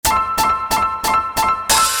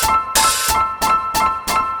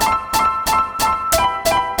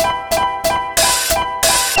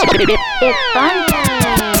It's fun time.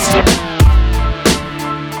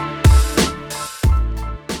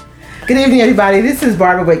 Good evening, everybody. This is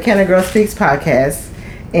Barbara with Can a Girl Speaks podcast,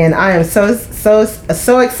 and I am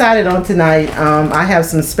so excited on tonight. I have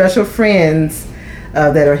some special friends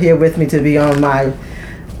that are here with me to be on my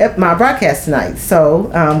broadcast tonight. So,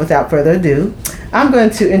 without further ado, I'm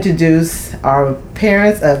going to introduce our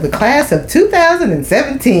parents of the class of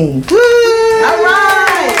 2017. Woo! All right.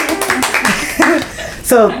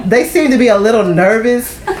 So they seem to be a little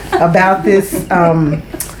nervous about this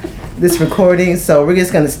this recording, so we're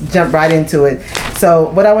just going to jump right into it. So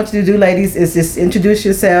what I want you to do, ladies, is just introduce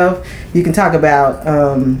yourself. You can talk about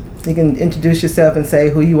you can introduce yourself and say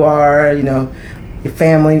who you are, you know, your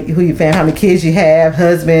family, how many kids you have,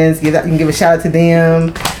 husbands. You can give a shout out to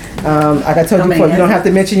them. Like I told you before, you don't have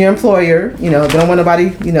to mention your employer. You know, don't want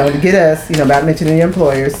nobody, you know, to get us, you know, about mentioning your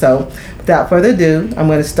employer. So without further ado, I'm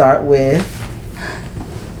going to start with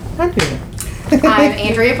Andrea. I'm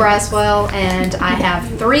Andrea Braswell, and I have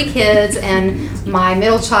 3 kids, and my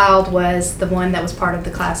middle child was the one that was part of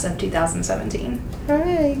the class of 2017. All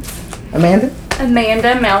right. Amanda?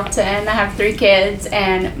 Amanda Melton. I have 3 kids,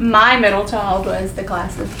 and my middle child was the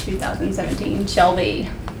class of 2017, Shelby.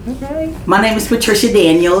 Okay. My name is Patricia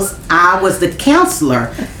Daniels. I was the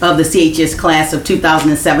counselor of the CHS class of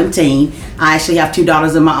 2017. I actually have 2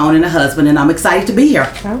 daughters of my own and a husband, and I'm excited to be here.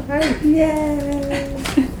 All right. Yay.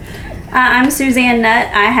 I'm Suzanne Nutt.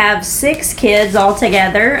 I have 6 kids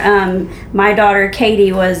altogether. My daughter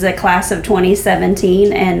Katie was the class of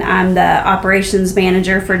 2017, and I'm the operations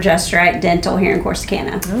manager for Just Right Dental here in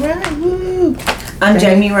Corsicana. All right. Woo. I'm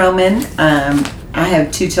Jamie Roman. I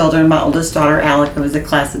have 2 children. My oldest daughter, Alec, was a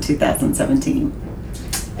class of 2017.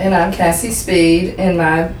 And I'm Cassie Speed, and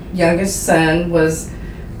my youngest son was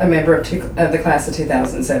a member of the class of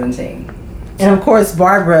 2017. And of course,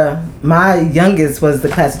 Barbara, my youngest, was the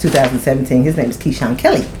class of 2017. His name is Keyshawn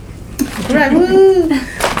Kelly. Right, woo.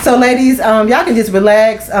 So, ladies, y'all can just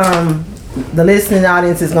relax. The listening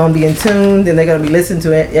audience is going to be in tune, and they're going to be listening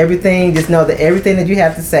to everything. Just know that everything that you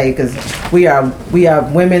have to say, because we are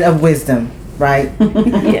women of wisdom, right?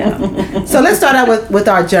 Yeah. So let's start out with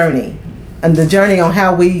our journey, and the journey on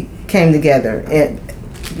how we came together, and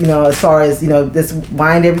you know, as far as, you know, just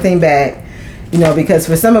wind everything back. You know, because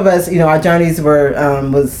for some of us, you know, our journeys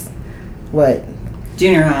was what?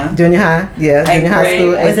 Junior high. Junior high, yeah. Junior high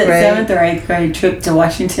school, 8th Was it grade. 7th or 8th grade trip to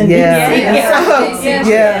Washington? Yeah. Yes.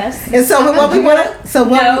 Yeah. And so what we want to,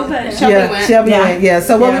 Shelby went. Yeah.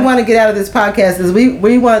 So what we want to get out of this podcast is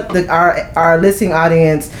we want our listening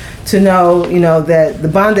audience to know, you know, that the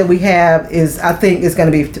bond that we have is, I think, is going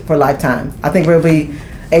to be for a lifetime. I think we'll be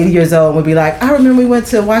 80 years old and we'll be like, I remember we went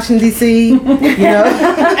to Washington D.C. You know.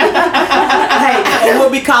 Hey,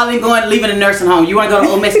 we'll be calling, leaving a nursing home. You want to go to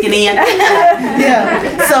Old Mexican Inn?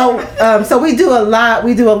 Yeah. So we do a lot.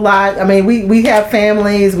 I mean, we have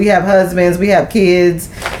families, we have husbands, we have kids,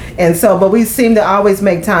 and so, but we seem to always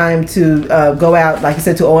make time to go out, like you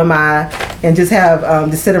said, to OMI and just have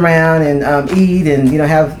just sit around and eat and, you know,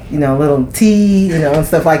 have, you know, a little tea, you know, and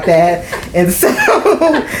stuff like that. And so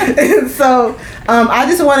I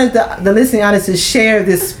just wanted the listening audience to share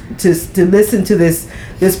this, to listen to this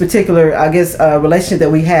particular, I guess, relationship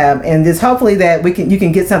that we have, and just hopefully that you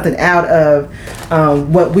can get something out of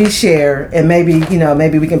what we share, and maybe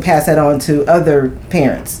we can pass that on to other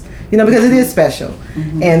parents, you know, because it is special.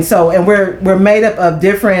 Mm-hmm. And we're made up of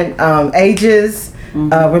different ages.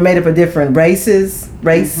 Mm-hmm. We're made up of different races,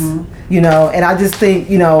 mm-hmm. You know, and I just think,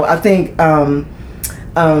 you know,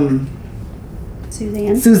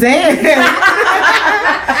 Suzanne.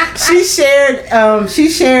 She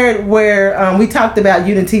shared where we talked about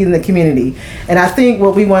unity in the community, and I think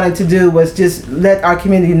what we wanted to do was just let our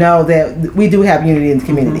community know that we do have unity in the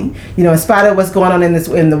community. Mm-hmm. You know, in spite of what's going on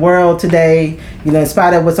in the world today, you know, in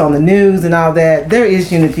spite of what's on the news and all that, there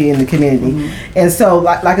is unity in the community. Mm-hmm. And so,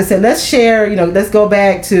 like I said, let's share. You know, let's go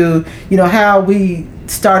back to, you know, how we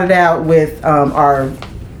started out with our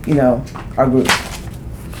group.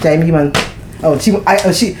 Jamie, you want?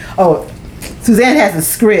 Suzanne has a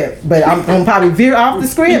script, but I'm going to probably veer off the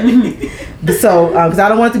script. So, because I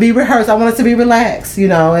don't want it to be rehearsed. I want it to be relaxed, you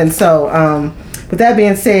know. And so, with that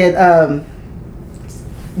being said,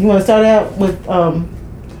 you want to start out with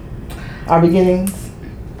our beginnings?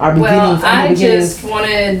 I just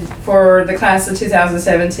wanted for the class of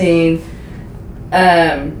 2017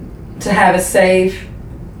 to have a safe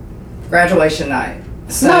graduation night.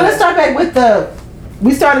 So, no, let's start back with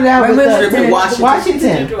We started out Wait, with wait, the, wait,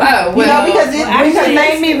 Washington. Oh, You know, well, because it, Actually, because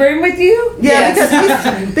made me room with you. yeah,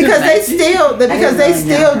 because they still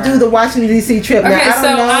do the Washington D.C. trip. Now, okay,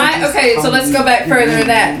 I don't know. so let's go back further than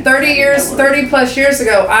that. 30 plus years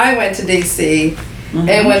ago, I went to DC,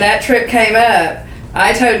 and when that trip came up,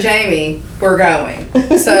 I told Jamie we're going.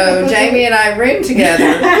 So Jamie and I roomed together,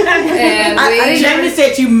 and Jamie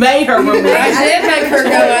said you made her room. I did make her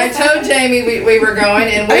go. I told Jamie we were going,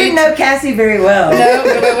 and I didn't know Cassie very well. No,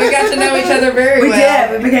 but we got to know each other very We well.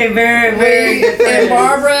 did. We became very, very good And friends.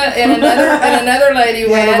 Barbara and another lady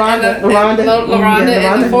went, LaRonda,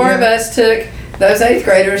 and the four of us took those 8th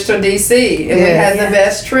graders to DC, and we had the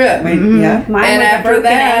best trip. Yeah. Mine And was after a broken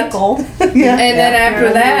that- ankle. Yeah. And then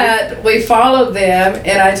after that, we followed them,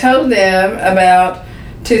 and I told them about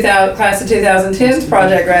class of 2010's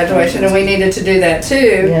project graduation, and we needed to do that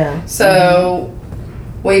too. Yeah. So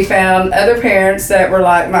we found other parents that were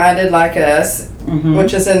like-minded like us,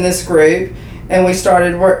 which is in this group, and we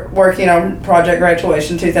started working on project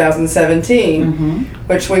graduation 2017,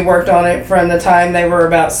 which we worked on it from the time they were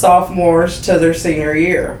about sophomores to their senior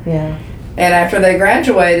year. Yeah. And after they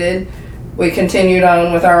graduated, we continued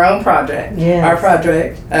on with our own project. Yes. Our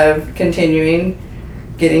project of continuing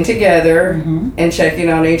getting together and checking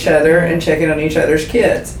on each other and checking on each other's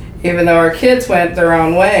kids. Even though our kids went their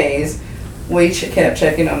own ways, we kept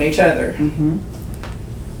checking on each other.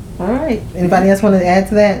 All right. Anybody else want to add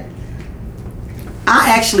to that?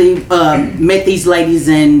 I actually met these ladies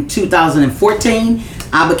in 2014.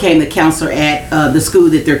 I became the counselor at the school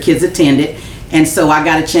that their kids attended. And so I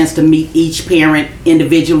got a chance to meet each parent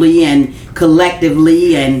individually and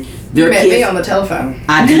collectively, and You their met kids. me on the telephone.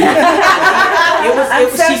 I did.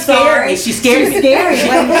 She scared me. She scared me.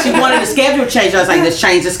 She wanted the schedule change. I was like, let's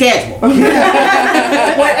change the schedule.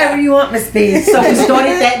 Whatever you want, Miss B. So we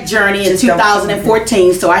started that journey in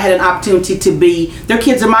 2014. So I had an opportunity to be, their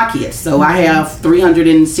kids are my kids. So I have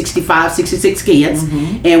 365, 66 kids.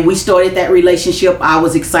 And we started that relationship. I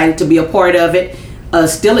was excited to be a part of it.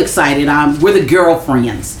 Still excited. We're the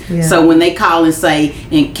girlfriends. Yeah. So when they call and say,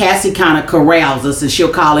 and Cassie kind of corrals us, and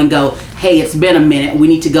she'll call and go, hey, it's been a minute. We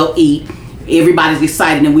need to go eat. Everybody's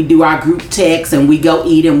excited, and we do our group text, and we go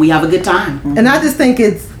eat, and we have a good time. And I just think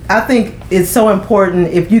it's so important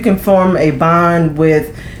if you can form a bond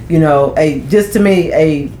with, you know, a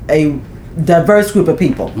diverse group of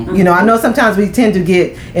people. You know, I know sometimes we tend to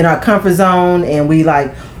get in our comfort zone, and we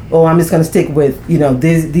like, oh, I'm just going to stick with, you know,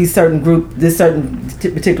 this certain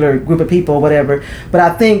particular group of people or whatever. But I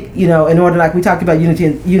think, you know, in order, like we talked about unity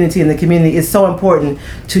in the community, it's so important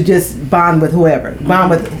to just bond with whoever, bond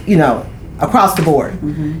with, you know, across the board,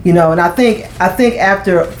 you know. And I think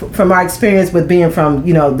after, from our experience with being from,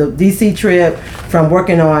 you know, the DC trip, from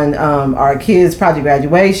working on our kids' project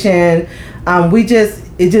graduation,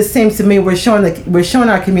 it just seems to me we're showing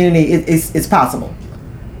our community it's possible.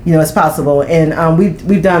 You know, it's possible. And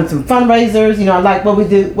we've done some fundraisers. You know, like what we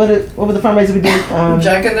did. What were the fundraisers we did?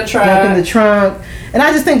 Junk in the trunk. Junk in the trunk. And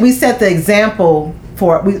I just think we set the example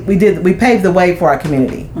for we paved the way for our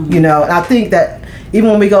community. You know, and I think that even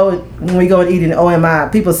when we go and eat in OMI,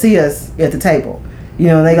 people see us at the table. You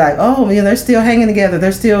know, and they like, oh, you know, they're still hanging together.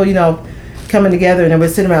 They're still, you know, coming together, and then we're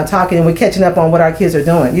sitting around talking, and we're catching up on what our kids are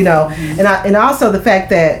doing. You know, and also the fact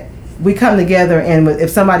that we come together, and if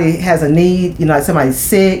somebody has a need, you know, like somebody's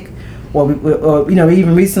sick, or you know,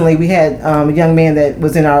 even recently we had a young man that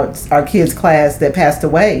was in our kids' class that passed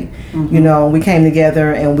away. You know, we came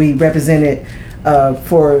together and we represented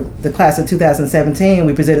for the class of 2017.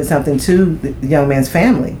 We presented something to the young man's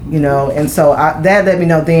family. You know, and so that let me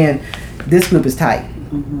know then this group is tight.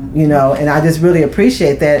 You know, and I just really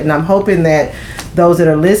appreciate that, and I'm hoping that those that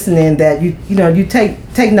are listening, that you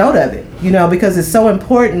take note of it. You know, because it's so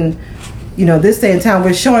important. You know, this day and time,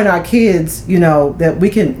 we're showing our kids, you know, that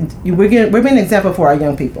we're being an example for our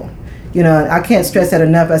young people. You know, and I can't stress that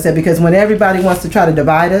enough. I said, because when everybody wants to try to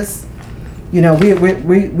divide us, you know,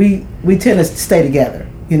 we tend to stay together,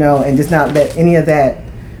 you know, and just not let any of that,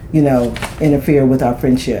 you know, interfere with our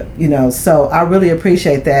friendship. You know, so I really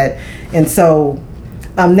appreciate that. And so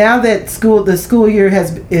now that the school year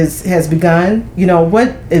has begun, you know, what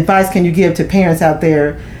advice can you give to parents out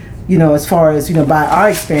there? You know, as far as, you know, by our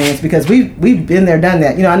experience, because we've been there, done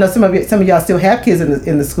that. You know, I know some of y'all still have kids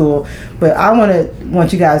in the school, but I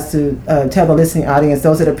want you guys to tell the listening audience,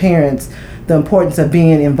 those that are parents, the importance of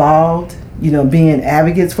being involved. You know, being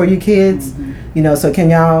advocates for your kids. You know, so can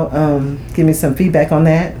y'all give me some feedback on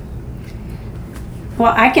that?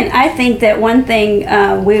 Well, I think that one thing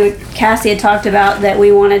Cassie had talked about that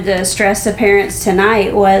we wanted to stress to parents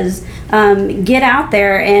tonight was get out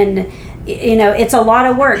there and it's a lot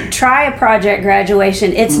of work. Try a project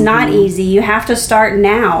graduation. It's not easy. You have to start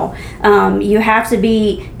now. You have to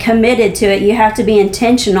be committed to it. You have to be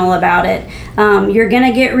intentional about it. You're going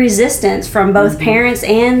to get resistance from both parents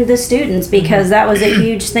and the students, because that was a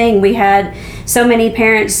huge thing. We had so many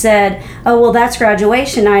parents said, oh, well, that's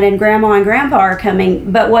graduation night and grandma and grandpa are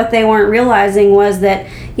coming. But what they weren't realizing was that,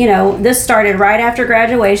 this started right after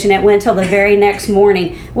graduation. It went till the very next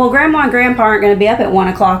morning. Well, grandma and grandpa aren't going to be up at 1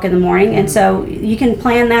 o'clock in the morning. And so you can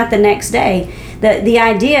plan that the next day. The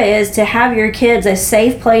idea is to have your kids a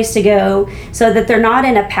safe place to go, so that they're not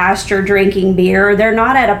in a pasture drinking beer, or they're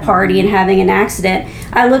not at a party and having an accident.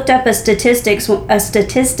 I looked up a statistic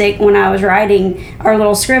when I was writing our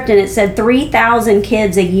little script, and it said 3,000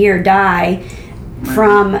 kids a year die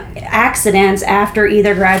from accidents after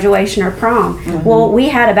either graduation or prom. Well, we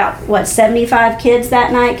had about 75 kids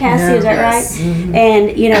that night, Cassie, is that right?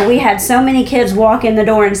 And we had so many kids walk in the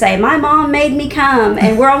door and say, my mom made me come,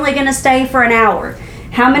 and we're only going to stay for an hour.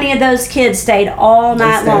 How many of those kids stayed all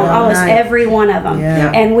night long? Almost every one of them.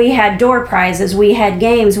 Yeah. And we had door prizes, we had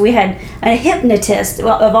games, we had a hypnotist,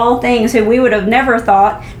 of all things, who we would have never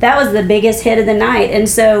thought. That was the biggest hit of the night. And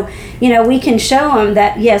so, we can show them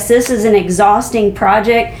that, yes, this is an exhausting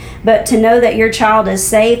project, but to know that your child is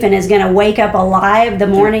safe and is going to wake up alive the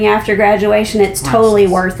morning after graduation, it's totally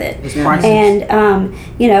worth it. And,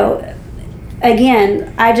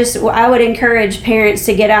 again, I would encourage parents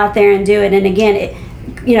to get out there and do it. And again,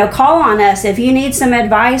 call on us if you need some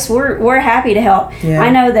advice. We're happy to help. I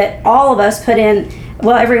know that all of us put in,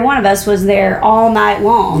 every one of us was there all night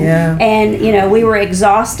long. And we were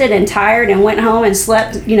exhausted and tired and went home and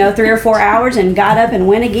slept 3 or 4 hours and got up and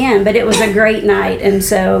went again. But it was a great night. And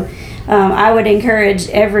so I would encourage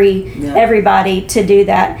everybody to do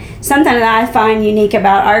that. Something that I find unique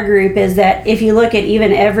about our group is that if you look at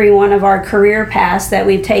even every one of our career paths that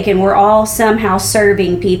we've taken, we're all somehow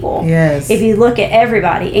serving people. Yes. If you look at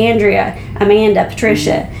everybody, Andrea, Amanda,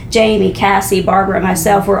 Patricia, Jamie, Cassie, Barbara,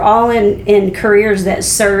 myself, we're all in careers that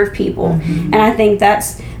serve people. And I think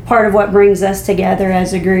that's part of what brings us together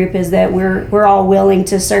as a group, is that we're all willing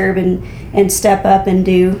to serve and step up and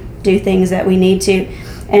do things that we need to.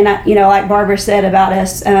 And like Barbara said about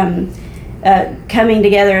us coming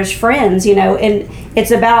together as friends, and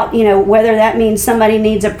it's about, whether that means somebody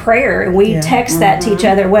needs a prayer and we text that to each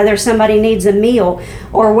other, whether somebody needs a meal,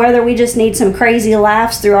 or whether we just need some crazy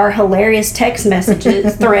laughs through our hilarious text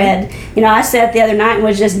messages thread. I sat the other night and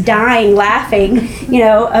was just dying laughing,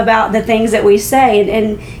 about the things that we say.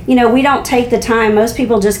 And we don't take the time. Most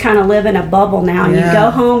people just kind of live in a bubble now. And you go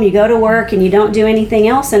home, you go to work, and you don't do anything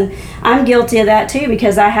else. And I'm guilty of that too,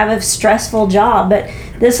 because I have a stressful job. But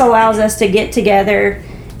this allows us to get together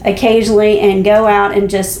occasionally and go out and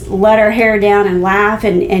just let our hair down and laugh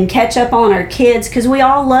and catch up on our kids, because we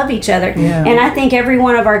all love each other. And I think every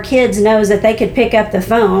one of our kids knows that they could pick up the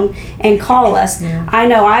phone and call us. I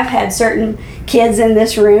know I've had certain kids in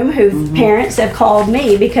this room whose parents have called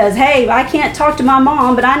me because, hey, I can't talk to my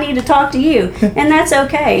mom, but I need to talk to you. And that's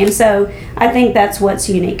okay. And so I think that's what's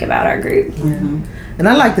unique about our group. And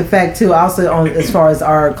I like the fact too, also on as far as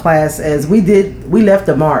our class, as we left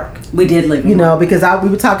a mark. We did leave. Because we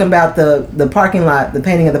were talking about the parking lot, the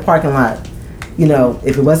painting of the parking lot.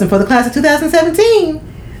 If it wasn't for the class of 2017,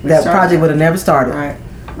 that project would have never started.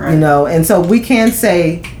 Right. And so we can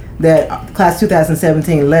say that class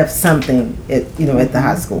 2017 left something at the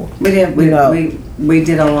high school. We did. We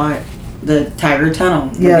did a lot. The Tiger Tunnel.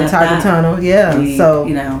 Tiger Tunnel.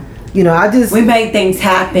 We made things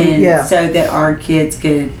happen so that our kids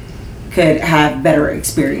could have better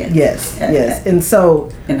experience. Yes. And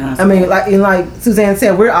so, I mean, like Suzanne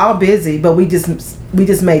said, we're all busy, but we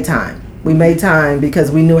just made time. We made time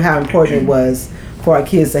because we knew how important it was for our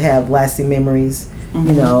kids to have lasting memories.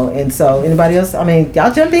 And so anybody else? I mean,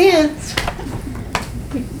 y'all jump in.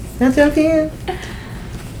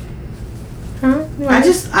 Huh? I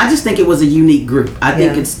just think it was a unique group. I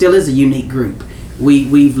think it still is a unique group.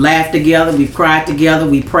 We've laughed together, we've cried together,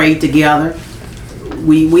 we prayed together.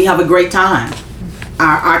 We have a great time.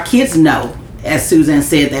 Our kids know, as Suzanne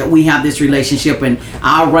said, that we have this relationship, and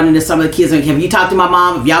I'll run into some of the kids and, have you talked to my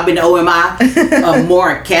mom? Have y'all been to OMI?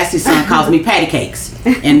 Mark, Cassie's son, calls me Patty Cakes.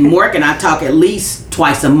 And Mark and I talk at least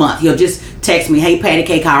twice a month. He'll just text me, hey Patty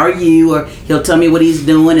Cake, how are you? Or he'll tell me what he's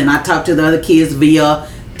doing, and I talk to the other kids via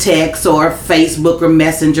text or Facebook or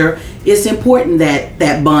Messenger. It's important that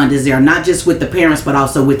that bond is there, not just with the parents, but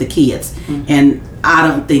also with the kids. And I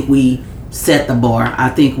don't think we set the bar. I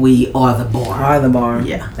think we are the bar.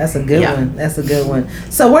 Yeah. That's a good one. That's a good one.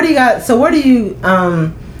 So what do you got? So where do you,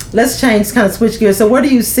 let's change, kind of switch gears. So where do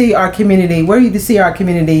you see our community,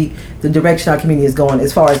 the direction our community is going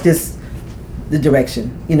as far as this the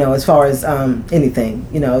direction, as far as anything.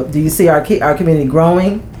 Do you see our community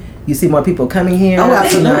growing? You see more people coming here? Oh,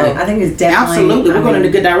 absolutely. I think it's definitely. Absolutely. We're going in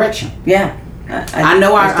a good direction. Yeah. I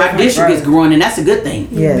know our district is growing, and that's a good thing.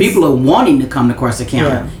 Yes. People are wanting to come to Corsicana,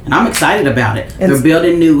 Yeah. and I'm excited about it. And They're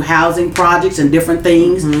building new housing projects and different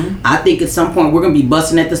things. I think at some point we're going to be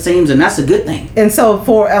busting at the seams, and that's a good thing. And so,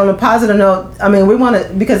 on a positive note, I mean, we want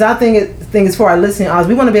to, because I think is for our listening audience,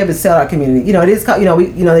 we want to be able to sell our community. It is called, you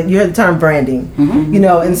heard the term branding.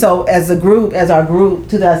 And so as our group,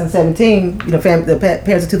 2017, the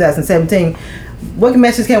parents of 2017. What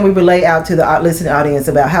message can we relay out to the listening audience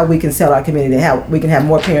about how we can sell our community, how we can have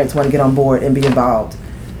more parents want to get on board and be involved?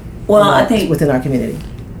 Well, I think within our community,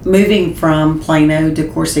 moving from Plano to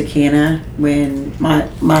Corsicana when my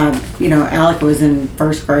Alec was in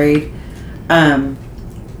first grade, I'm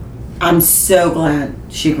so glad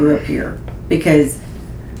she grew up here, because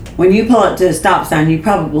when you pull up to a stop sign, you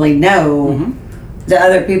probably know the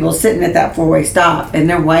other people sitting at that four-way stop and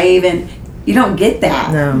they're waving. You don't get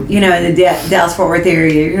that. No. In the Dallas-Fort Worth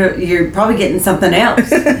area, you're probably getting something else.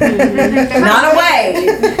 Not a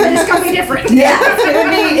wave. But it's going to be different. Yeah, it's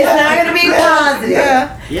not going to be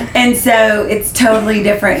positive. Yeah. And so it's totally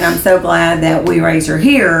different, and I'm so glad that we raised her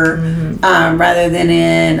here rather than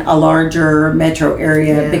in a larger metro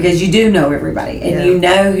area, because you do know everybody, and you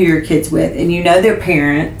know who your kid's with, and you know their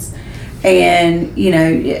parents, and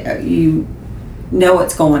you know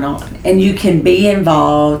what's going on, and you can be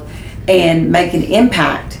involved and make an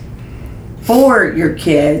impact for your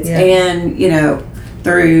kids, and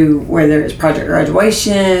through whether it's project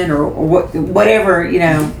graduation or whatever,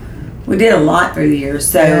 we did a lot through the years.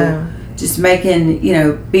 So just making,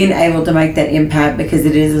 being able to make that impact, because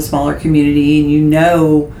it is a smaller community, and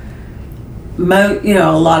a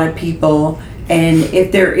lot of people, and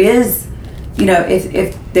if there is,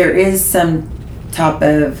 if there is some type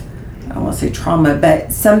of, I don't want to say trauma,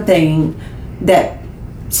 but something that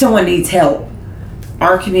someone needs help,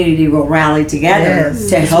 our community will rally together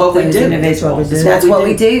to help those individuals. That's what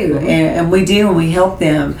we do. And we do, and we help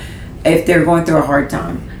them if they're going through a hard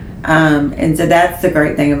time. And so that's the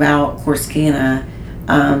great thing about Corsicana.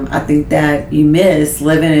 I think that you miss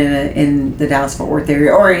living in the Dallas-Fort Worth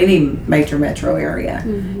area or any major metro area.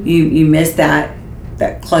 You miss that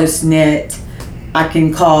close-knit. I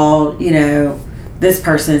can call, this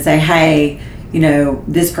person and say, hey,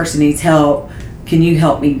 this person needs help. Can you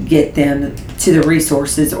help me get them to the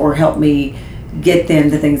resources, or help me get them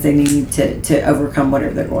the things they need to overcome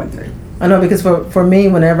whatever they're going through? I know, because for me,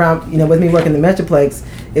 whenever I'm, with me working the Metroplex,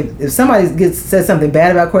 if somebody says something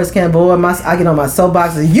bad about Corsicana, boy, I get on my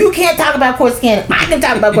soapbox and you can't talk about Corsicana. I can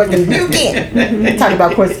talk about Corsicana. You can't talk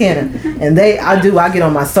about Corsicana. And I get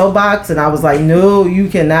on my soapbox, and I was like, no, you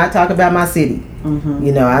cannot talk about my city.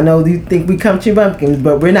 I know you think we country bumpkins,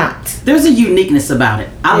 but we're not. There's a uniqueness about it.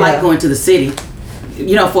 I like going to the city,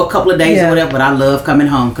 for a couple of days or whatever, but I love coming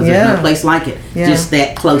home, because there's no place like it. Just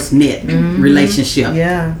that close-knit relationship.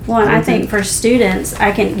 Yeah. Well, and I think for students,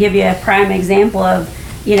 I can give you a prime example of,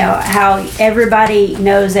 how everybody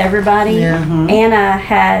knows everybody. Anna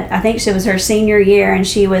had, I think she was her senior year, and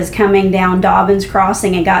she was coming down Dobbins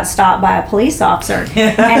Crossing and got stopped by a police officer.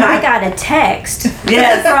 And I got a text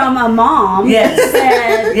from a mom that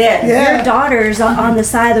said, your daughter's on the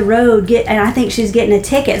side of the road, and I think she's getting a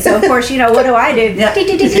ticket. So, of course, what do I do?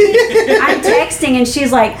 I'm texting, and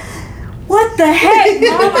she's like, what the heck,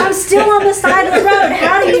 Mom? I'm still on the side of the road.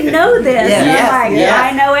 How do you know this? And I'm like,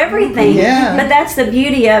 I know everything. But that's the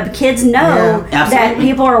beauty of kids know that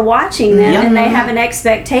people are watching them, and they have an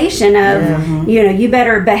expectation of, you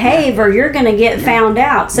better behave or you're going to get found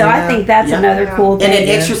out. So I think that's another cool thing. And an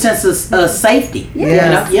extra sense of safety.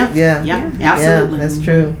 Absolutely. Yeah, that's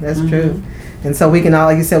true. That's true. And so we can all,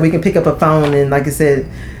 like you said, we can pick up a phone, and like I said,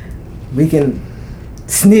 we can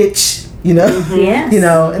snitch. And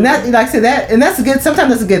that, like I said, and that's a good.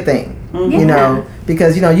 Sometimes that's a good thing,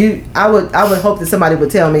 because I would hope that somebody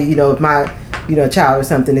would tell me, if my, child or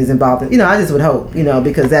something is involved. I just would hope,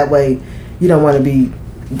 because that way, you don't want to be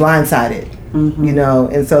blindsided,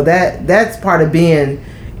 and so that's part of being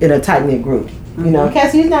in a tight knit group.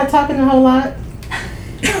 Cassie, you're not talking a whole lot.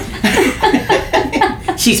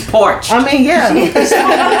 She's parched. I mean, yeah.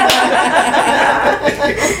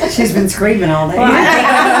 She's been screaming all day. Well,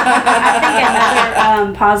 I think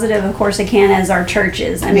another positive of Corsicana is our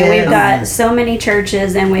churches. I mean, we've got so many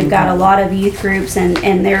churches, and we've got a lot of youth groups, and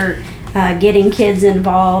they're getting kids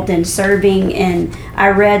involved and serving. And I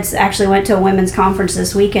actually went to a women's conference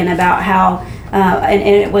this weekend about how, and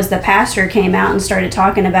it was the pastor came out and started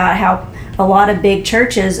talking about how a lot of big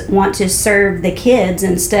churches want to serve the kids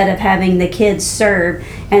instead of having the kids serve.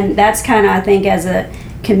 And that's kind of, I think, as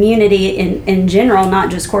community in general,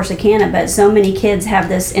 not just Corsicana, but so many kids have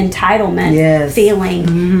this entitlement Yes.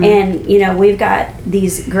 feeling. And, you know, we've got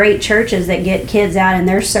these great churches that get kids out and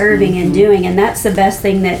they're serving and doing, and that's the best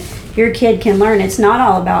thing that your kid can learn. It's not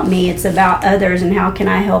all about me, it's about others and how can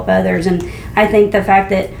I help others. And I think the fact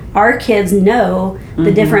that our kids know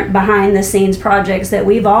the different behind the scenes projects that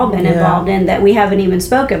we've all been involved in that we haven't even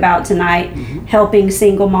spoke about tonight, helping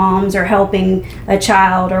single moms or helping a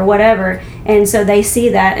child or whatever. And so they see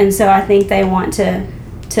that, and so I think they want to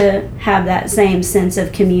have that same sense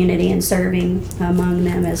of community and serving among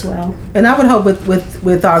them as well. And I would hope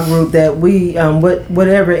with our group that we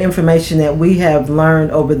whatever information that we have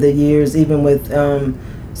learned over the years, even with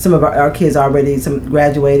some of our kids already some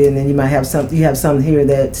graduated, and then you might have some here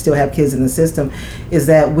that still have kids in the system, is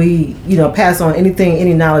that we pass on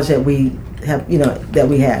any knowledge that we have,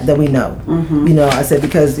 that we know. I said,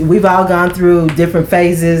 because we've all gone through different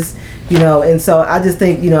phases, and so I just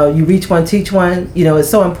think you reach one, teach one. It's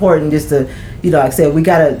so important just to like I said, we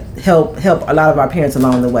got to help a lot of our parents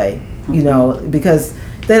along the way, because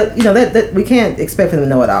that we can't expect them to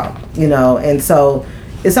know it all, and so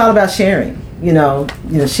it's all about sharing.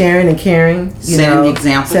 Sharing and caring. Setting the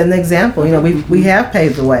example. Setting the example. We have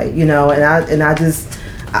paved the way. And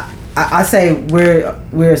I say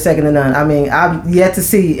we're second to none. I mean, I've yet to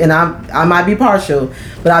see, and I might be partial,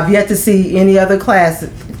 but I've yet to see any other class.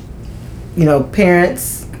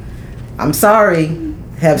 Parents, I'm sorry,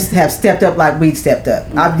 have stepped up like we stepped up.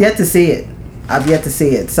 I've yet to see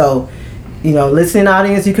it. So, listening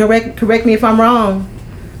audience, you correct me if I'm wrong.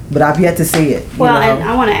 But I've yet to see it. Well, and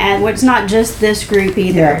I want to add, it's not just this group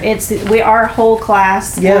either. Yeah. Our whole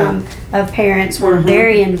class of parents were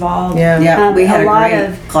very involved. Yeah, we had a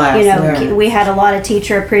great class. We had a lot of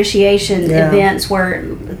teacher appreciation events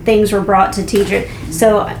where things were brought to teachers.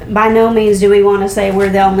 So by no means do we want to say we're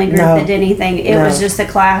the only group that did anything. It was just the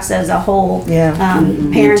class as a whole.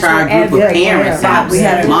 Parents entire were group of parents. We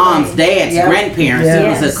had moms, dads, grandparents.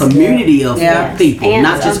 Yes. It was a community of people, Aunts,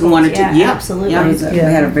 not just uncles. one or two. Absolutely. We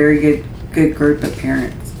had a very good group of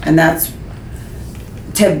parents, and that's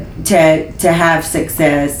to have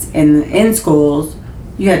success in schools.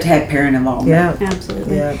 You have to have parent involvement. Yeah,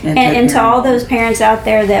 absolutely. Yeah. And to all those parents out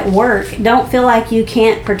there that work, don't feel like you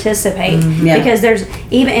can't participate because there's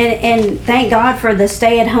even and thank God for the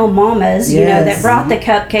stay-at-home mamas, that brought the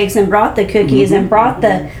cupcakes and brought the cookies and brought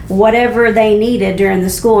the whatever they needed during the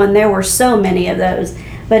school, and there were so many of those.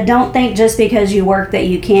 But don't think just because you work that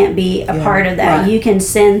you can't be a part of that. Right. You can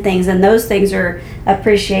send things, and those things are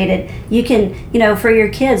appreciated. You can, for your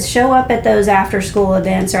kids, show up at those after-school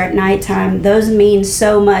events or at nighttime. Those mean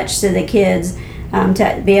so much to the kids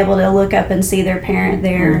to be able to look up and see their parent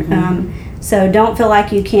there. So don't feel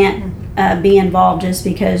like you can't be involved just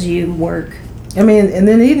because you work. I mean, and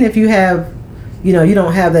then even if you have, you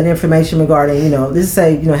don't have that information regarding, let's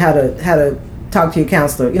say, how to talk to your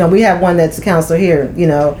counselor. We have one that's a counselor here.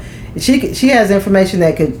 She has information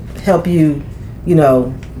that could help you,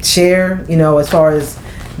 share. As far as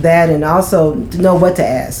that, and also to know what to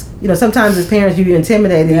ask. Sometimes as parents you're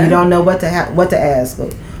intimidated. You don't know what to ask,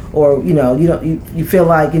 or you feel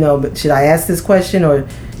like should I ask this question, or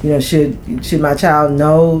should my child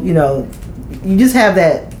know? You just have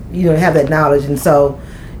that have that knowledge, and so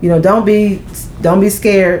don't be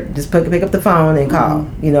scared. Just pick up the phone and call.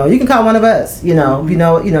 You can call one of us. If you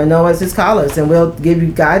know us, just call us, and we'll give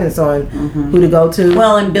you guidance on who to go to.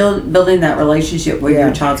 Well, and building that relationship with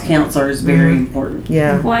your child's counselor is very important.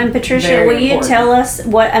 Yeah. Well, and Patricia, Very will you important. tell us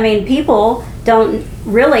people don't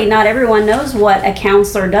really, not everyone knows what a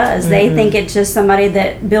counselor does. They think it's just somebody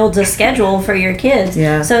that builds a schedule for your kids.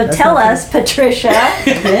 Yeah, So that's tell not us, Patricia,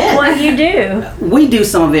 what you do. We do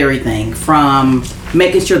some of everything from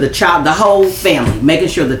making sure the whole family, making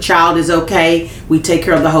sure the child is okay. We take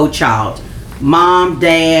care of the whole child. Mom,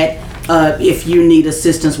 dad, if you need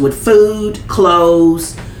assistance with food,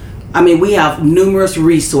 clothes. I mean, we have numerous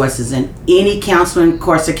resources, and any counselor in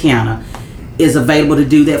Corsicana is available to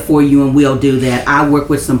do that for you, and we'll do that. I work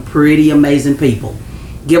with some pretty amazing people.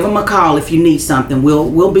 Give them a call if you need something.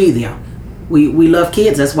 We'll be there. We love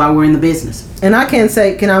kids. That's why we're in the business. And I want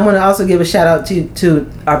to also give a shout out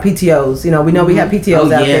to our PTOs. We know we have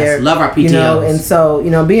PTOs out there. Love our PTOs. And so,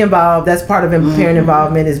 be involved. That's part of parent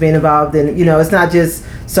involvement, is being involved in, it's not just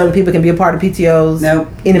certain people can be a part of PTOs. Nope.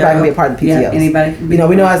 Anybody can be a part of PTOs. Yeah, anybody can be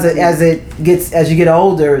we know as you get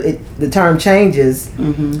older, the term changes,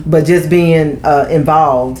 but just being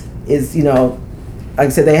involved is, like I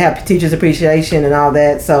said, they have teachers appreciation and all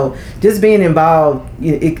that. So just being involved,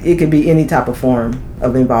 it could be any type of form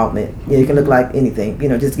of involvement. It can look like anything.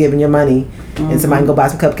 Just giving your money, and somebody can go buy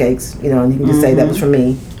some cupcakes. And you can just say that was from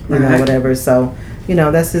me. you know, Right. whatever. So, you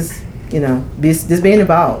know, that's just, you know, just being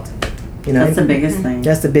involved. You know, That's the biggest thing.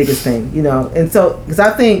 that's the biggest thing, you know. And so, because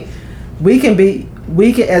I think we can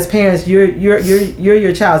as parents, you're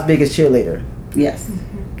your child's biggest cheerleader. Yes.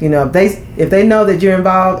 You know, if they know that you're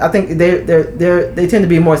involved, I think they tend to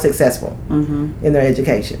be more successful in their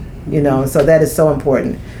education. You know, and so that is so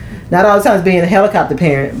important. Not all the times being a helicopter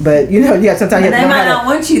parent, but you know, yeah, sometimes And you have to they know might how not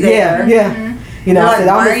want you there. Yeah. You know, They're I said,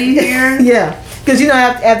 like, why almost- are you here? Yeah, because you know,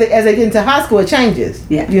 as they get into high school, it changes.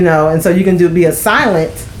 Yeah. You know, and so you can be a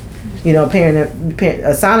silent, you know,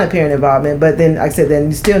 a silent parent involvement. But then, like I said, then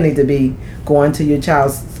you still need to be going to your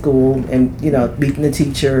child's school and, you know, meeting the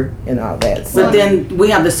teacher and all that. So, But then we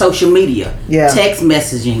have the social media, Yeah. text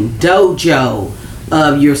messaging, dojo,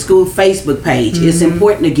 your school Facebook page. It's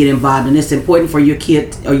important to get involved, and it's important for your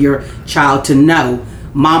kid or your child to know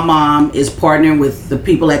my mom is partnering with the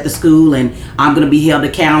people at the school, and I'm going to be held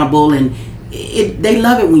accountable. And they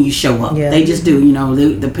love it when you show up. Yeah. They just do. You know,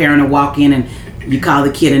 the parent will walk in and you call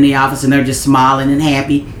the kid in the office, and they're just smiling and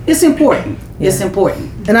happy. It's important. It's important.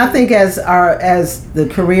 and I think as the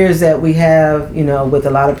careers that we have, you know, with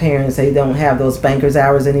a lot of parents, they don't have those banker's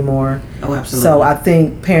hours anymore. Oh, absolutely. So I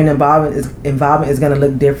think parent involvement is going to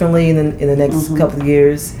look differently in the next couple of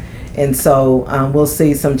years, and so we'll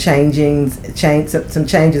see some changes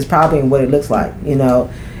probably in what it looks like, you know,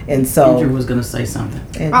 and so. Andrew was going to say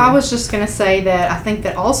something. I was just going to say that I think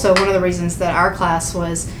that also one of the reasons that our class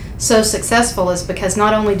was so successful is because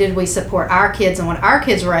not only did we support our kids and what our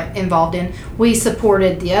kids were involved in, we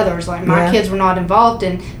supported the others. Like my Yeah. kids were not involved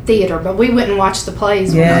in theater, but we went and watched the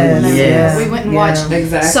plays. Yes, when they were yes. there. We went and Yeah. watched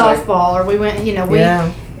Exactly. softball, or we went, you know,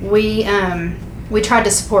 we tried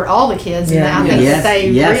to support all the kids, and Yeah. I think Yes, that they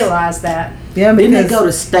yes. realized that. Yeah, Didn't they because go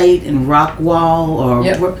to State and Rockwall or?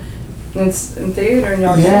 Yep. where- In theater and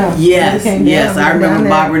y'all Yeah. Yes, They came yes. down, I remember down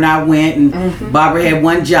there. Barbara and I went, and Barbara had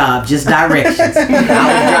one job, just directions. I was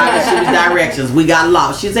driving, she was directions. We got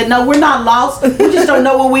lost. She said, "No, we're not lost. We just don't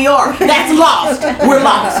know where we are. That's lost. We're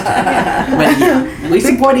lost." But yeah, we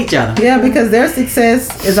support each other. Yeah, because their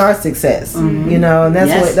success is our success, you know, and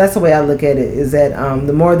Yes. that's the way I look at it. Is that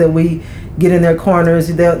the more that we get in their corners,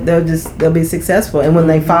 they'll be successful, and when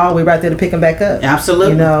they fall, we're right there to pick them back up. Absolutely.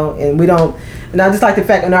 You know, and we don't. And I just like the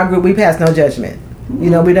fact in our group we pass no judgment. You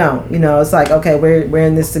know, we don't. You know, it's like, okay, we're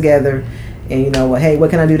in this together, and you know, well, hey, what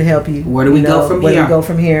can I do to help you? Where do we You go know, from where here? do we go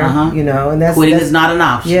from here? Uh-huh. You know, and Quitting that's is not an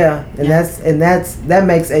option. yeah, and that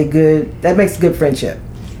makes a good friendship.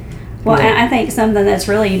 Well, and I think something that's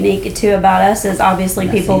really unique too about us is obviously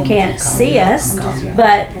people can't see us,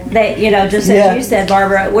 but they, you know, just Yeah. as you said,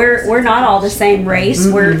 Barbara, we're not all the same race.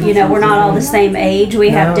 We're not all the same age. We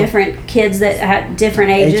have No. different kids that have different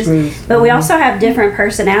ages, groups. but we also have different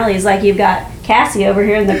personalities. Like you've got Cassie over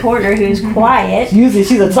here in the corner who's quiet. Usually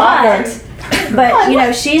she's a talker. But you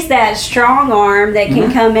know, she's that strong arm that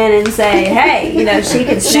can come in and say, "Hey, you know, she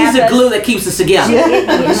can." She's snap the us. glue that keeps us together. She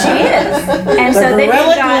is. And so then you've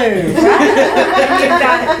Gorilla got, glue. then you've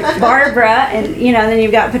got Barbara, and you know, then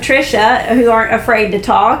you've got Patricia, who aren't afraid to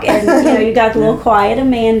talk, and you know, you've got the little quiet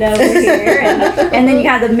Amanda over here, and then you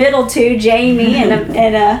got the middle two, Jamie and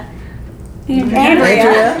Andrea.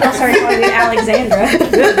 I'm sorry, calling you Alexandra.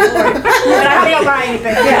 Good Lord. But I think,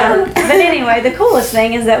 yeah. But anyway, the coolest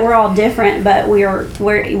thing is that we're all different, but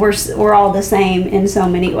we're all the same in so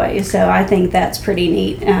many ways. So I think that's pretty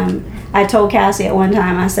neat. I told Cassie at one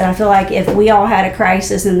time, I said, I feel like if we all had a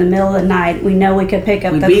crisis in the middle of the night, we know we could pick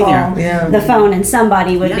up We'd the be call, there. Yeah. the phone, and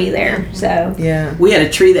somebody would Yeah. be there. So Yeah. We had a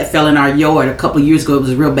tree that fell in our yard a couple of years ago. It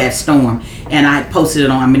was a real bad storm, and I posted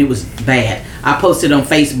it on. I mean, it was bad. I posted it on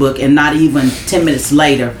Facebook, and not even 10 minutes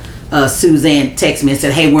later, Suzanne texted me and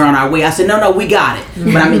said, "Hey, we're on our way." I said, "No, we got it."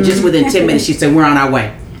 But I mean, just within 10 minutes, she said, "We're on our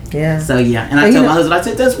way." Yeah. So yeah, and I And you told know- my husband, I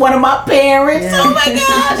said, "That's one of my parents." Yeah. Oh my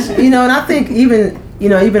gosh! You know, and I think even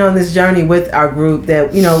on this journey with our group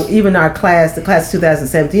that, you know, even our class, the class of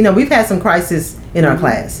 2017, you know, we've had some crisis in our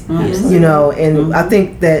class, you know, and I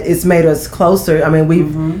think that it's made us closer. I mean,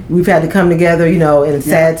 we've had to come together, you know, in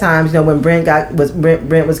sad times, you know, when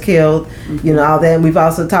Brent was killed, you know, all that. And we've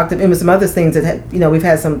also talked about some other things that, you know, we've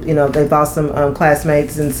had some, you know, they've lost some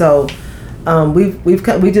classmates. And so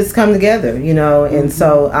we just come together, you know, and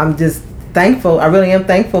so I'm just thankful. I really am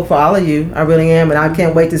thankful for all of you. I really am, and I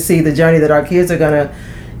can't wait to see the journey that our kids are gonna,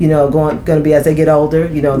 you know, going to be as they get older.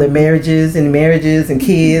 You know, their marriages and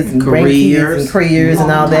kids and Careers. grandkids and careers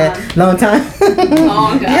and all that. Long time.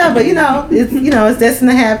 Long time. Yeah, but you know, it's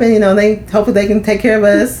destined to happen. You know, hopefully they can take care of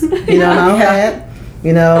us. You know, and all that.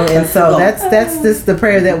 You know, and so that's just the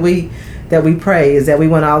prayer that we pray, is that we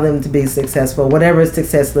want all of them to be successful, whatever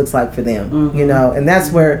success looks like for them. You know, and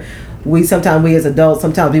that's where we as adults,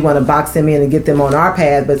 sometimes we want to box them in and get them on our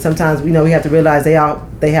path, but sometimes we have to realize they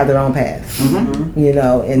have their own path. You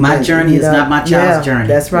know, and My then, journey is not my child's journey.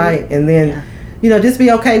 That's right. And then, just be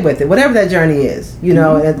okay with it, whatever that journey is. You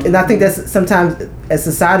know, and I think that's sometimes as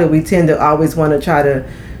society we tend to always want to try to,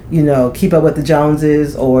 keep up with the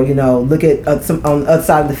Joneses, or look at some on the other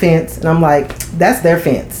side of the fence. And I'm like, that's their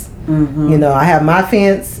fence. I have my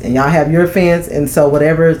fence and y'all have your fence, and so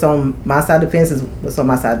whatever is on my side of the fence is what's on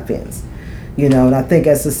my side of the fence. And I think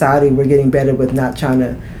as society we're getting better with not trying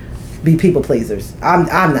to be people pleasers. I'm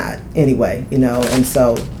not anyway, and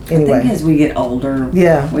so anyway. I think as we get older, we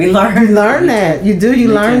you learn that. You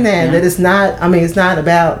learn that yeah. it's not. I mean, it's not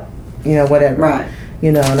about whatever. Right.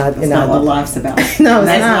 And That's not what life's about. No, it's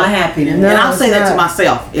that's not. not happiness. No, And I'll say it's that to not.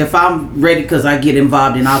 myself if I'm ready, because I get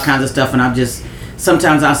involved in all kinds of stuff, and I'm just.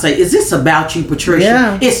 Sometimes I'll say, "Is this about you, Patricia?"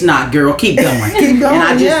 Yeah. It's not, girl. Keep going. Keep going, And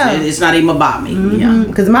I just, yeah. it's not even about me. Yeah.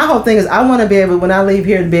 Because my whole thing is I want to be able, when I leave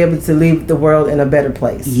here, to be able to leave the world in a better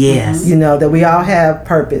place. Yes. That we all have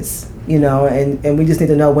purpose, and we just need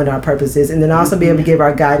to know what our purpose is, and then also be able to give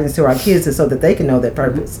our guidance to our kids so that they can know their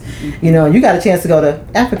purpose. You got a chance to go to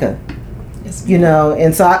Africa.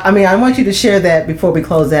 And so I want you to share that before we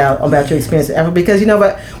close out about your experience in Africa, because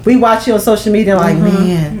but we watch you on social media and like,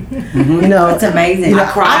 man, It's amazing.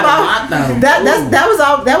 I cried a lot though.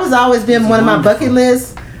 that was always been one of my bucket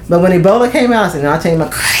lists. But when Ebola came out, I said, "No, I'll change my." I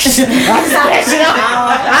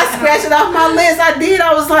scratched it off my list. I did.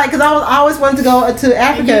 I was like, because I always wanted to go to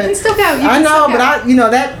Africa. You can still go. I know, but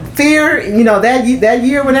that fear, that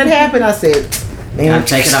year when that happened, I said, "Man,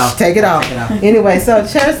 Take it off. Take it off." Anyway, so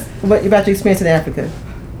share us what about your experience in Africa.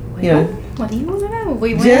 What do you want to know?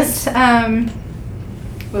 We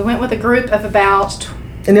went with a group of about.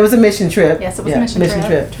 And it was a mission trip. Yes, it was a mission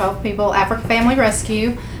trip. 12 people. Africa Family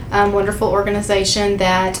Rescue, wonderful organization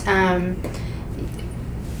that.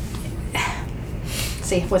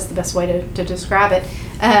 See, what's the best way to describe it?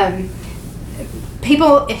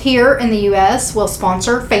 People here in the U.S. will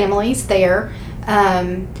sponsor families there.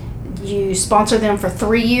 You sponsor them for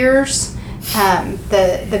 3 years.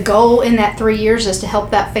 The goal in that 3 years is to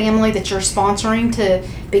help that family that you're sponsoring to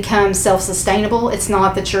become self-sustainable. It's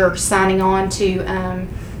not that you're signing on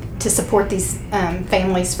to support these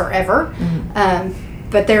families forever.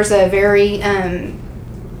 But there's a very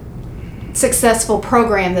successful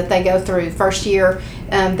program that they go through. First year,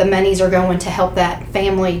 the monies are going to help that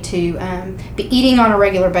family to be eating on a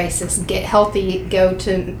regular basis, get healthy, go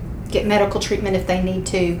to get medical treatment if they need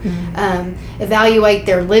to, evaluate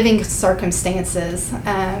their living circumstances.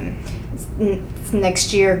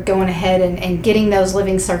 Next year, going ahead and getting those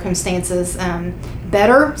living circumstances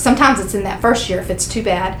better. Sometimes it's in that first year if it's too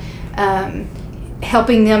bad.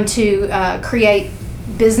 Helping them to create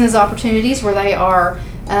business opportunities where they are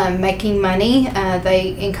making money.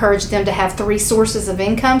 They encourage them to have 3 sources of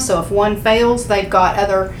income. So if one fails, they've got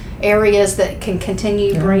other areas that can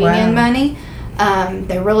continue bringing in money.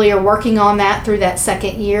 They really are working on that through that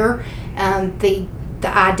second year. The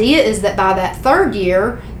idea is that by that third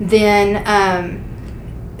year, then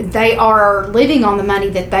they are living on the money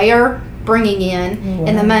that they are bringing in,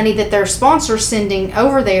 and the money that their sponsors sending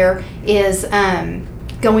over there is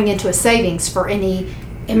going into a savings for any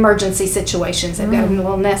emergency situations. They've got a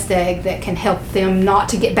little nest egg that can help them not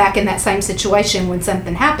to get back in that same situation when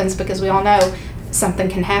something happens, because we all know something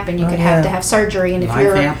can happen. You could have to have surgery, and if Life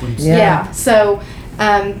you're happens. so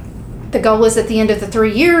the goal is at the end of the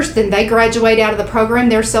 3 years, then they graduate out of the program,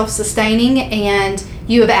 they're self-sustaining, and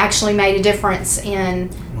you have actually made a difference in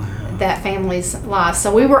that family's life.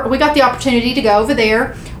 So we got the opportunity to go over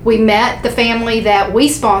there. We met the family that we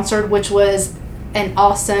sponsored, which was an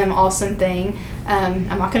awesome thing.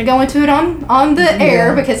 I'm not going to go into it on the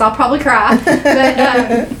air because I'll probably cry, but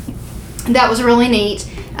that was really neat.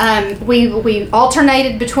 We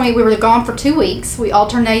alternated between, we were gone for 2 weeks. We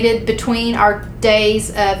alternated between our days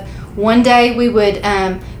of, one day we would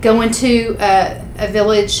go into a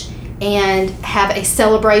village and have a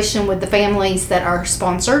celebration with the families that are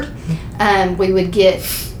sponsored. We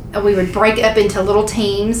would break up into little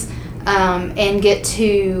teams and get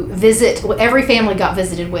to visit. Every family got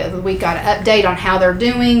visited with. We got an update on how they're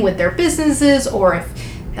doing with their businesses, or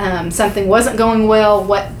if something wasn't going well,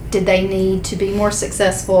 what did they need to be more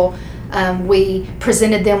successful. We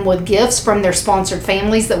presented them with gifts from their sponsored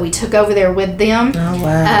families that we took over there with them. Oh,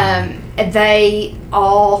 wow. They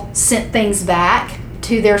all sent things back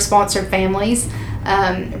to their sponsored families.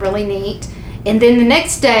 Really neat. And then the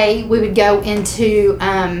next day we would go into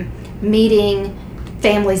meeting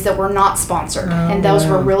families that were not sponsored, and those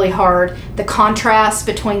were really hard. The contrast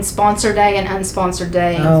between sponsor day and unsponsored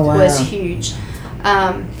day was huge.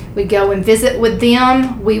 we'd go and visit with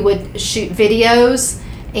them. We would shoot videos,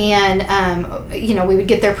 and we would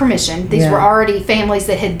get their permission. These were already families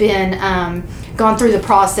that had been gone through the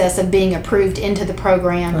process of being approved into the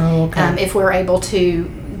program. Oh, okay. If we were able to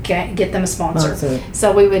get them a sponsor.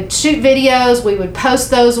 So we would shoot videos. We would post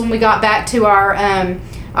those when we got back to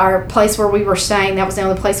our place where we were staying. That was the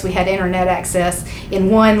only place we had internet access. In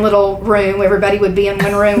one little room, everybody would be in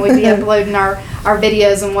one room. We'd be uploading our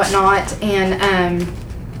videos and whatnot, and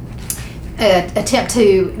attempt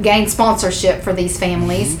to gain sponsorship for these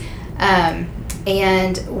families.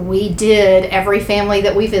 And we did. Every family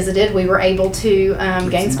that we visited, we were able to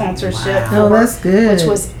gain sponsorship. Oh, that's good. Which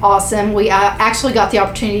was awesome. We actually got the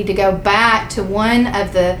opportunity to go back to one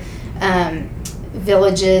of the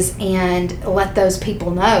villages and let those people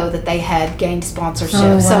know that they had gained sponsorship.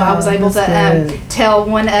 Oh, So I wow. was able That's to tell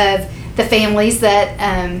one of the families that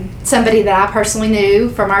somebody that I personally knew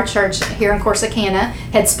from our church here in Corsicana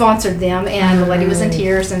had sponsored them, and the lady was in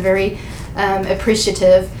tears and very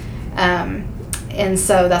appreciative. And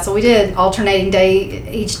so that's what we did, alternating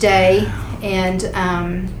each day. And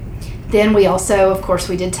then we also, of course,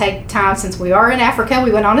 we did take time, since we are in Africa,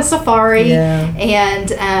 we went on a safari. And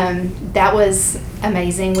that was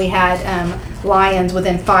amazing. We had lions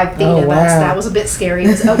within 5 feet of us. That was a bit scary. It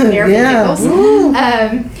was open air vehicles.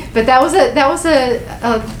 But that was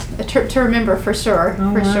a trip to remember for sure.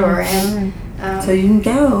 Sure. And So you can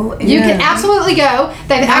go. you can absolutely go.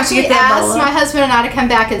 They've How'd you actually get that asked ball my up? husband and I to come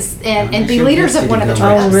back and be leaders of one of the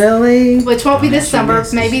trips. Oh, really? Which won't be this summer,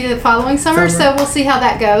 Yes. maybe the following summer. So we'll see how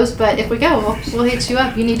that goes. But if we go, we'll hit you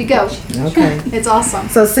up. You need to go. Okay. It's awesome.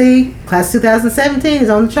 So see, class 2017 is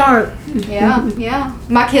on the chart. Yeah.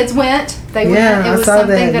 My kids went. They Yeah, went. It I was saw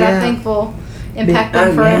something that, I yeah. think will impact them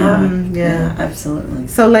Oh, forever. Yeah. absolutely.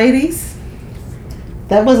 So ladies,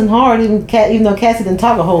 that wasn't hard. Even though Cassie didn't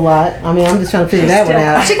talk a whole lot. I mean, I'm just trying to figure that one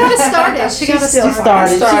out. She got us started. She got us She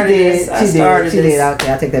started. started. I She started did. this.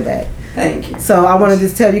 Okay, I'll take that back. Thank you. So I want to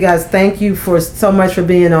just tell you guys, thank you for so much for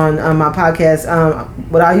being on my podcast.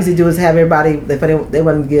 What I usually do is have everybody, if they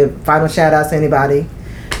want to give final shout outs to anybody,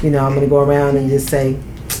 I'm going to go around and just say,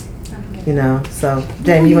 so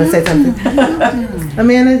Jamie, you want to say something?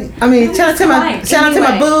 Amanda, shout out to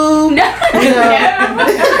my boo.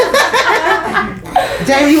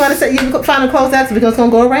 Jamie, you want to say, final close out, so we're just going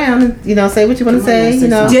to go around and, say what you want to say,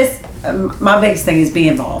 Just my biggest thing is be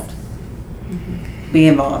involved. Be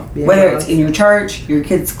involved. Be Whether involved. it's in your church, your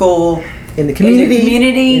kid's school, in the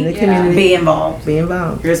community. in the community, be involved. Be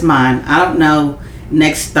involved. Here's mine. I don't know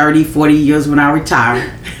next 30, 40 years when I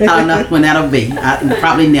retire. I don't know when that'll be.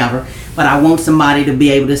 Probably never. But I want somebody to be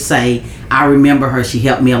able to say, I remember her. She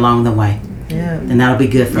helped me along the way. Yeah. And that'll be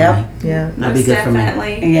good for me. Yeah. That'll be good for me.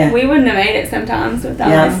 Definitely. Yeah. We wouldn't have made it sometimes without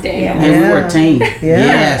Yeah. Miss Daniel. And we were a team. Yeah.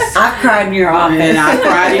 Yes. I cried in your office. And I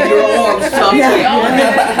cried in your arms sometimes.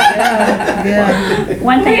 Yeah.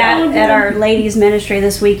 One thing at our ladies ministry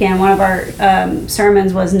this weekend, one of our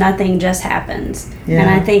sermons was "Nothing just happens," and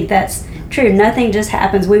I think that's true. Nothing just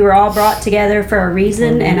happens. We were all brought together for a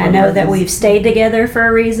reason, and I know that we've stayed together for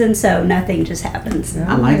a reason. So nothing just happens.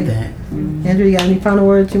 I like that. Andrew, you got any final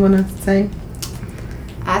words you want to say?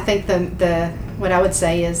 I think the what I would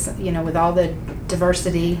say is, with all the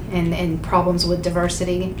diversity and problems with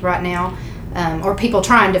diversity right now, or people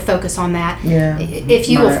trying to focus on that, if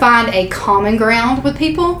you will find a common ground with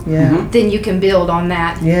people, then you can build on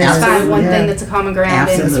that. Yeah. Just find one Yeah. thing that's a common ground,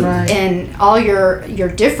 Absolutely. Right. and all your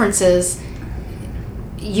differences,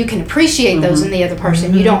 you can appreciate those in the other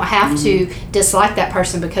person. You don't have to dislike that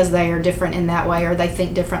person because they are different in that way, or they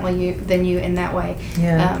think differently than you in that way.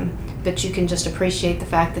 Yeah. But you can just appreciate the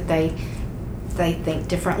fact that they think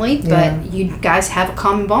differently, Yeah. but you guys have a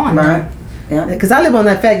common bond. Right. Yeah. Because I live on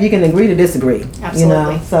that fact you can agree to disagree.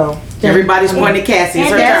 Absolutely. So Everybody's pointing at Cassie. It's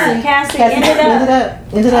her turn. Cassie, Cassie, end it up.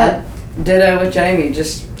 end it up. Ditto with Jamie,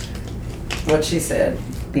 just what she said.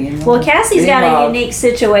 Be involved. Well, Cassie's got a Involved. unique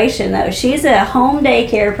situation though. She's a home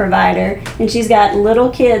daycare provider, and she's got little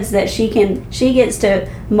kids that she gets to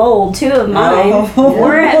mold. Two of mine. Oh.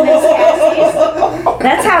 We're at Miss Cassie's.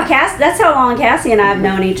 That's how long Cassie and I have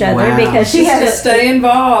known each other Wow. because she Just to has to. stay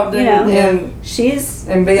involved and She's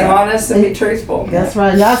be honest and be truthful. That's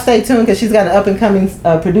right. Y'all stay tuned because she's got an up and coming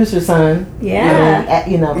producer son. yeah.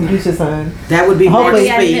 Producer son. That would be more Hopefully-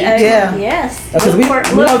 speed. Yeah. Yes. Because we Look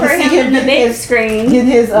hope for to see him in the get big his- screen. Getting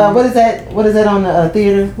his what is that? What is that on the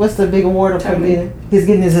theater? What's the big award for Tony. theater? He's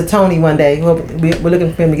getting his a Tony one day. We're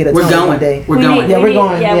looking for him to get a We're Tony going. one day. We're We going. need- Yeah, we we're need-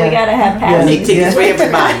 going, Yeah, yeah. we gotta have We passes. need tickets for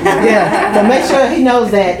everybody. Yeah. So make sure he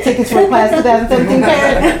knows that tickets for class 2017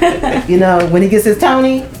 parent. When he gets his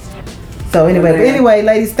Tony. So anyway,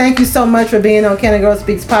 ladies, thank you so much for being on Can a Girl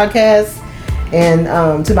Speaks podcast.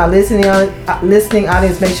 And to my listening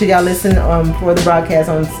audience, make sure y'all listen for the broadcast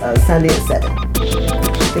on Sunday at 7.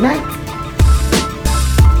 Good night.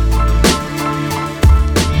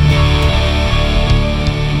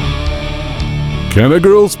 Can a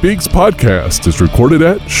Girl Speaks podcast is recorded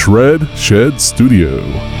at Shred Shed Studio.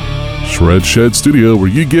 Shred Shed Studio, where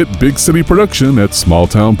you get big city production at small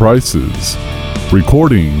town prices.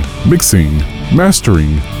 Recording, mixing,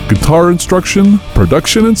 mastering, guitar instruction,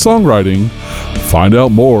 production, and songwriting. Find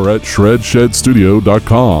out more at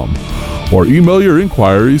shredshedstudio.com or email your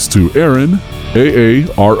inquiries to Aaron,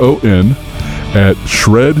 Aaron, at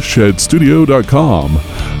shredshedstudio.com,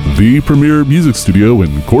 the premier music studio in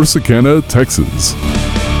Corsicana, Texas.